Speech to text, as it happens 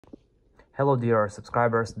Hello dear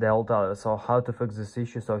subscribers, Delta. So how to fix this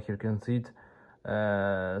issue? So here you can see it,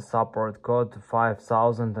 support code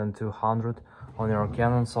 5200 on your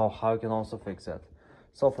Canon. So how you can also fix that?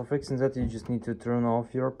 So for fixing that, you just need to turn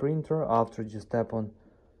off your printer. After, just tap on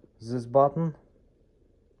this button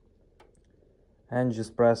and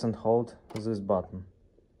just press and hold this button.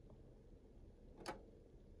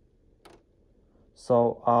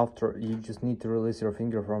 So after, you just need to release your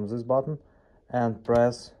finger from this button and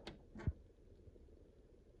press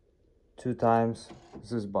 2 times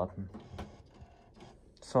this button.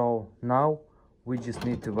 So now we just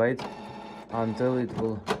need to wait until you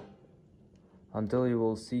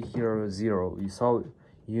will see here 0. So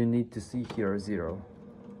you need to see here 0.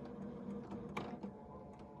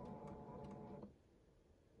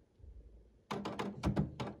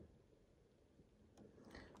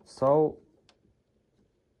 So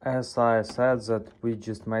as I said that we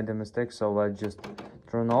just made a mistake, so let's just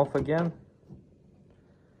turn off again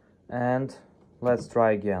and let's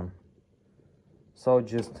try again. So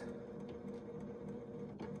just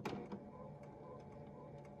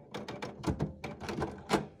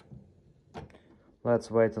let's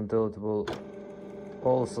wait until it will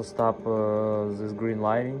also stop this green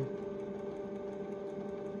lighting.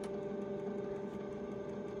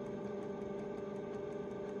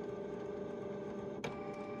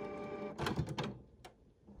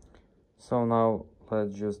 So now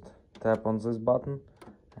let's just tap on this button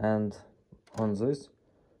and on this.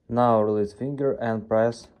 Now release finger and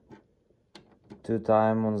press 2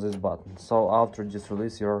 times on this button. So after, just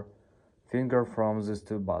release your finger from these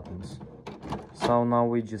 2 buttons. So now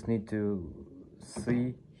we just need to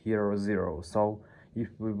see here 0. So if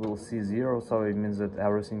we will see 0, so it means that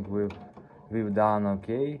everything we've done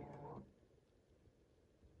okay.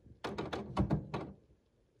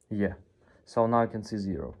 Yeah. So now you can see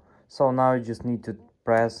 0. So now you just need to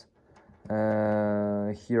press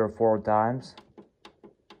here 4 times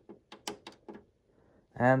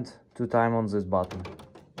and 2 times on this button.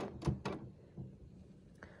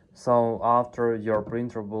 So after, your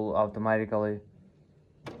printer will automatically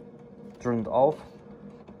turned off.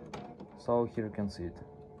 So here you can see it.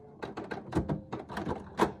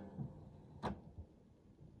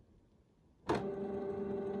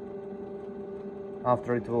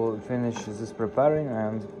 After, it will finish this preparing,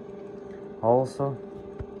 and also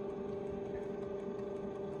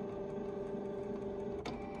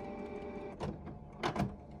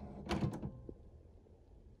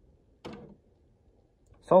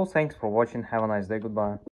so thanks for watching, have a nice day, goodbye.